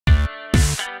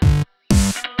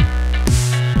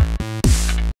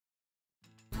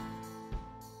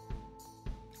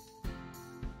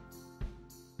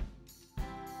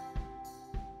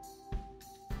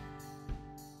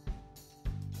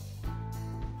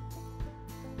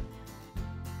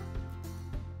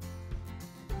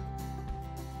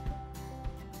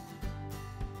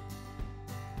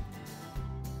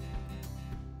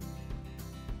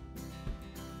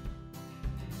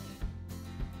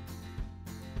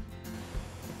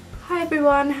Hi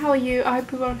everyone, how are you? I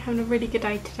hope everyone's having a really good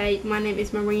day today. My name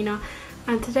is Marina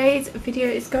and today's video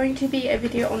is going to be a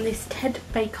video on this Ted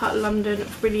Baker London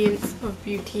Brilliance of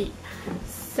Beauty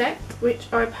set,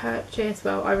 which I purchased,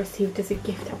 well, I received as a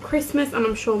gift at Christmas, and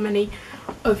I'm sure many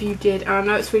of you did. And I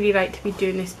know it's really late to be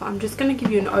doing this, but I'm just going to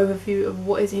give you an overview of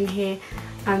what is in here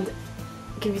and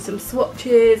give you some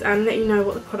swatches and let you know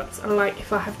what the products are like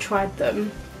if I have tried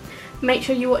them. Make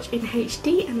sure you watch in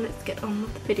HD and let's get on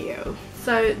with the video.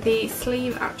 So the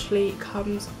sleeve actually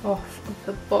comes off of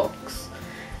the box,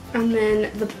 and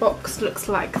then the box looks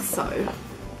like so.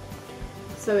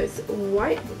 So it's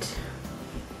white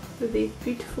with these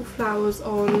beautiful flowers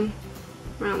on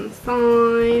around the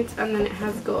sides, and then it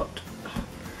has got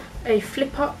a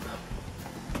flip up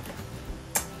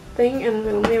thing and a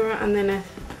little mirror, and then a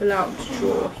pull out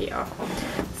drawer here.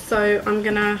 So I'm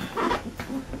gonna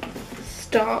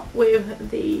start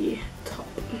with the top.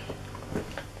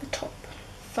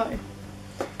 So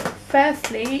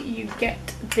firstly you get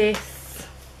this,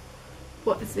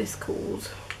 what is this called,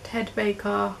 Ted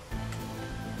Baker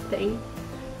thing.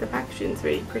 The packaging's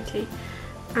really pretty,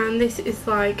 and this is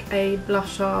like a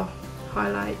blusher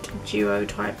highlight duo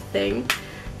type thing.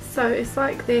 So it's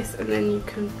like this, and then you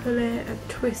can pull it and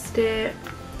twist it.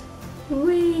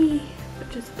 Whee! But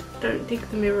just don't dig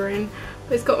the mirror in.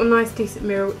 But it's got a nice decent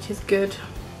mirror, which is good.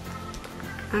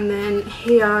 And then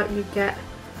here you get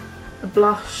a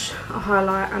blush, a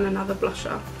highlight and another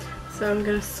blusher. So I'm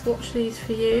going to swatch these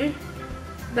for you.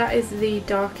 That is the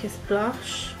darkest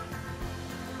blush.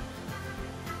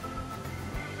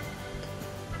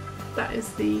 That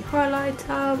is the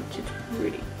highlighter, which is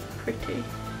really pretty,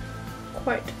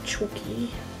 quite chalky.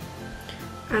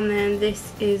 And then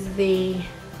this is the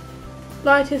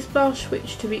lightest blush,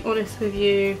 which, to be honest with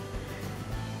you,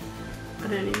 I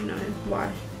don't even know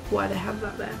why they have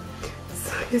that there,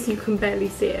 because you can barely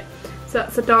see it. So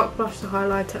that's the dark blush, the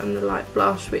highlighter and the light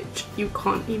blush, which you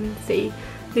can't even see.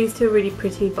 These two are really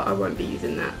pretty, but I won't be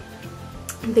using that.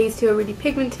 These two are really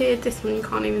pigmented. This one you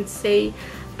can't even see.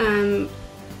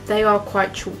 They are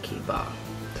quite chalky, but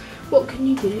what can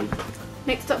you do?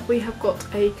 Next up we have got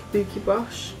a kabuki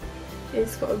brush.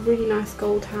 It's got a really nice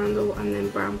gold handle and then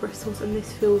brown bristles, and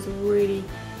this feels really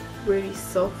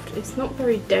soft. It's not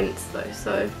very dense though,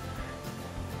 so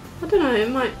I don't know, it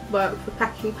might work for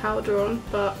packing powder on,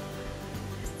 but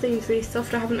it seems really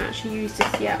soft. I haven't actually used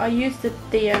this yet. I used the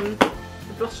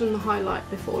blush and the highlight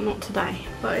before, not today,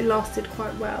 but it lasted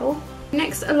quite well.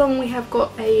 Next along we have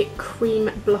got a cream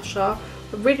blusher.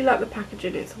 I really like the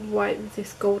packaging. It's white with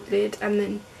this gold lid, and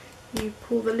then you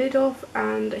pull the lid off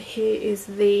and here is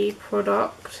the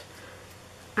product,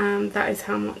 and that is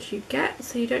how much you get.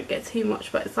 So you don't get too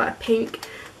much, but it's like a pink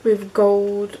with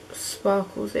gold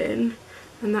sparkles in,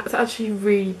 and that's actually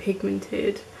really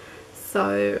pigmented.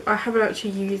 So I haven't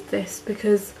actually used this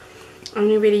because I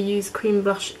only really use cream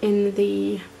blush in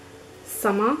the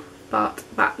summer, but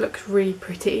that looks really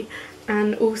pretty,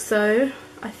 and also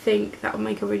I think that will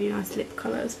make a really nice lip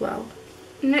colour as well.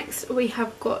 Next we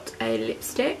have got a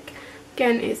lipstick.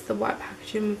 Again, it's the white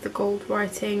packaging with the gold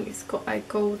writing. It's got a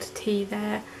gold T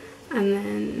there, and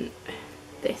then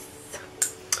this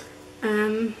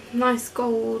nice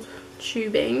gold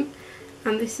tubing,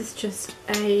 and this is just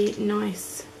a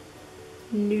nice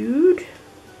nude.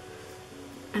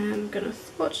 I'm gonna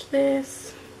swatch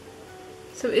this.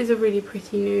 So it is a really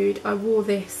pretty nude. I wore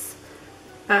this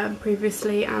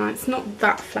previously and it's not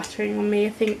that flattering on me. I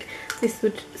think this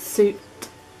would suit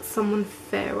someone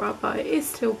fairer, but it is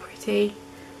still pretty.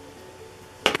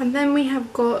 And then we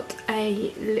have got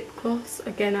a lip gloss.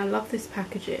 Again, I love this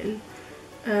packaging,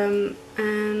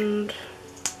 and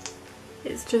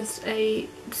it's just a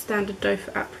standard doe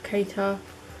foot applicator.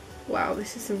 Wow,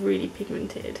 this is really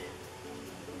pigmented.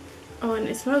 Oh, and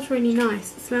it smells really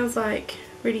nice. It smells like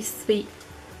really sweet.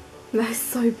 That is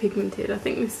so pigmented. I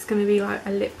think this is going to be like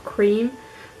a lip cream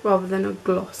rather than a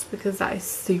gloss, because that is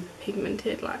super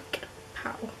pigmented, like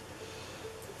pow.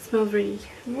 It smells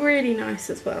really nice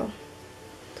as well.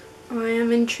 I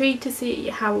am intrigued to see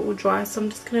how it will dry, so I'm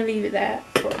just going to leave it there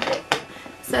for a bit.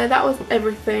 So that was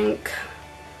everything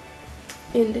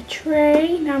in the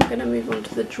tray. Now I'm going to move on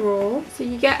to the drawer. So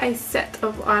you get a set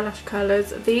of eyelash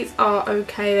colours. These are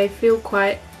okay. They feel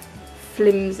quite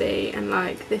flimsy, and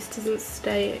like this doesn't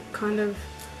stay, it kind of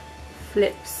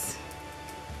flips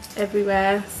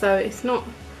everywhere, so it's not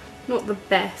the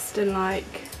best, and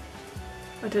like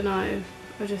I don't know,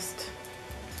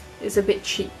 it's a bit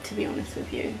cheap, to be honest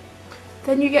with you.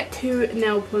 Then you get two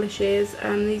nail polishes,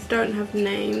 and these don't have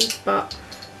names, but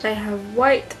they have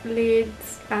white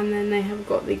lids, and then they have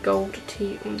got the gold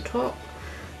T on top,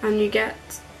 and you get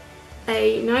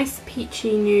a nice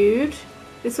peachy nude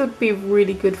This would be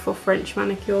really good for French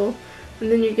manicure.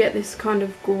 And then you get this kind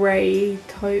of grey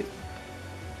taupe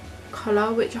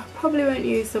colour, which I probably won't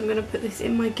use, so I'm going to put this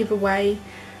in my giveaway.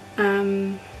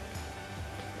 So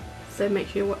make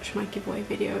sure you watch my giveaway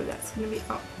video. That's going to be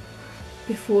up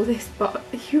before this, but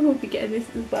you will be getting this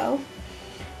as well.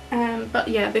 But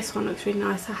yeah, this one looks really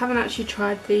nice. I haven't actually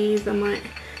tried these. I might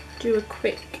do a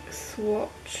quick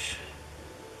swatch.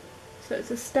 So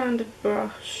it's a standard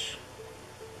brush.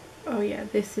 Oh yeah,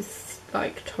 this is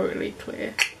like totally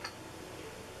clear.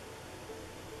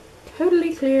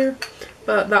 Totally clear.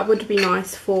 But that would be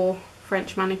nice for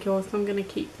French manicure, so I'm going to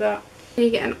keep that. You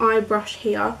get an eye brush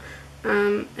here.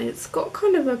 It's got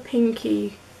kind of a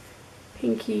pinky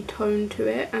tone to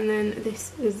it, and then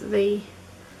this is the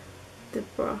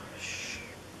brush.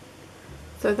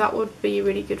 So that would be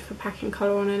really good for packing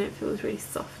colour on, and it feels really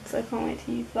soft, so I can't wait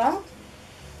to use that.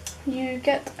 You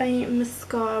get a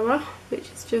mascara, which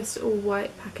is just all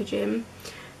white packaging.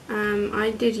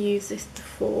 I did use this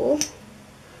before.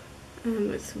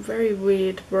 It's a very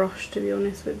weird brush, to be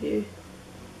honest with you.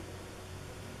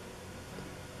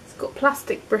 It's got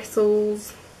plastic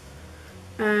bristles,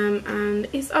 and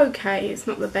it's okay. It's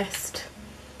not the best,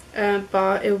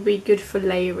 but it will be good for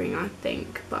layering, I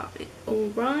think, but it's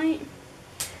alright.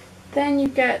 Then you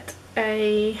get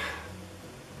I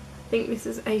think this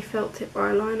is a felt tip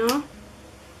eyeliner.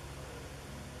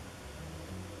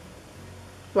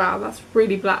 Wow, that's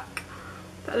really black.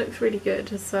 That looks really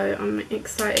good, so I'm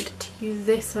excited to use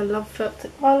this. I love felt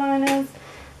tip eyeliners. And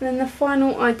then the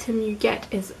final item you get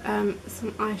is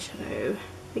some eyeshadow.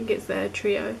 I think it's a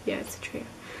trio. Yeah, it's a trio.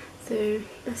 So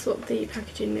that's what the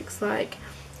packaging looks like.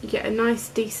 You get a nice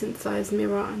decent sized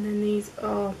mirror, and then these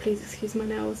are, please excuse my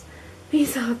nails,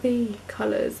 these are the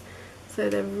colours, so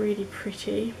they're really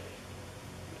pretty.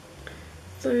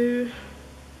 So I'm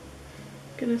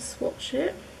gonna swatch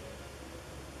it.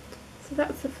 So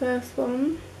that's the first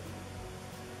one.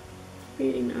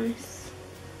 Really nice.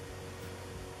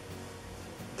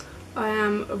 I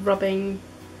am rubbing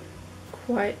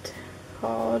quite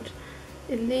hard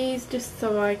in these just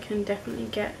so I can definitely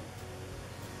get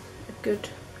a good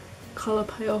colour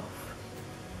payoff.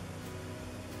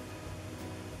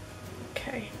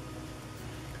 Okay,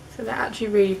 so they're actually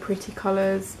really pretty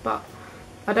colours, but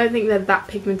I don't think they're that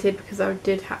pigmented because I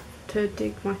did have to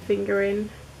dig my finger in,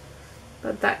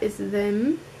 but that is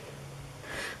them.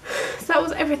 So that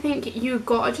was everything you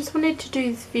got. I just wanted to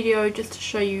do this video just to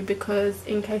show you, because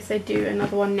in case they do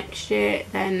another one next year,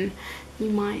 then you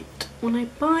might want to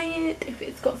buy it if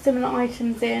it's got similar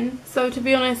items in. So to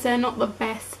be honest, they're not the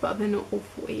best, but they're not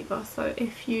awful either. So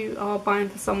if you are buying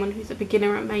for someone who's a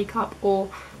beginner at makeup, or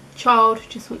a child who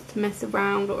just wants to mess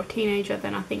around, or a teenager,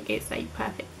 then I think it's a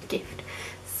perfect gift.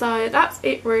 So that's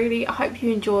it really. I hope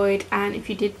you enjoyed, and if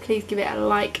you did, please give it a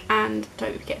like and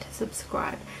don't forget to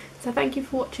subscribe. So thank you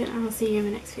for watching, and I'll see you in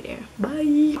the next video.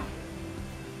 Bye!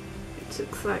 It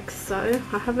looks like so.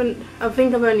 I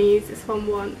think I've only used this one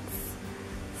once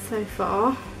so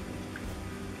far.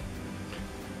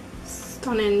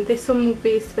 Stunning. This one will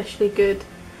be especially good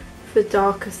for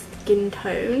darker skin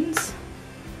tones.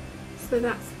 So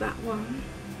that's that one.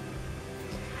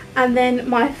 And then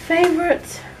my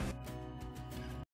favourite